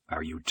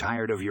Are you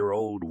tired of your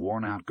old,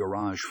 worn-out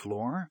garage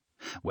floor?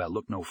 Well,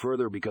 look no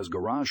further, because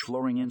Garage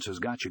Flooring Inc. has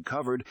got you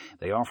covered.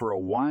 They offer a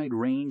wide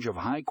range of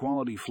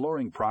high-quality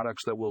flooring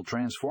products that will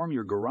transform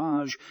your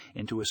garage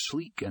into a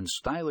sleek and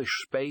stylish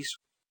space.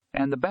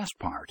 And the best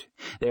part,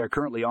 they are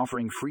currently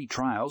offering free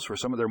trials for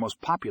some of their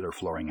most popular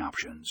flooring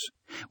options.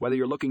 Whether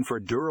you're looking for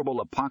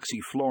durable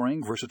epoxy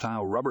flooring,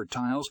 versatile rubber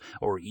tiles,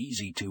 or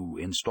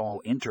easy-to-install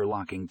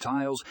interlocking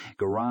tiles,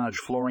 Garage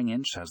Flooring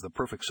Inc. has the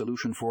perfect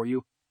solution for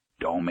you.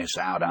 Don't miss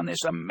out on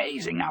this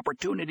amazing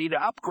opportunity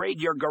to upgrade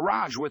your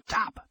garage with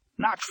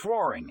top-notch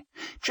flooring.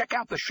 Check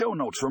out the show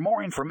notes for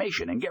more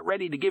information and get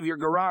ready to give your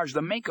garage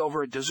the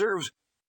makeover it deserves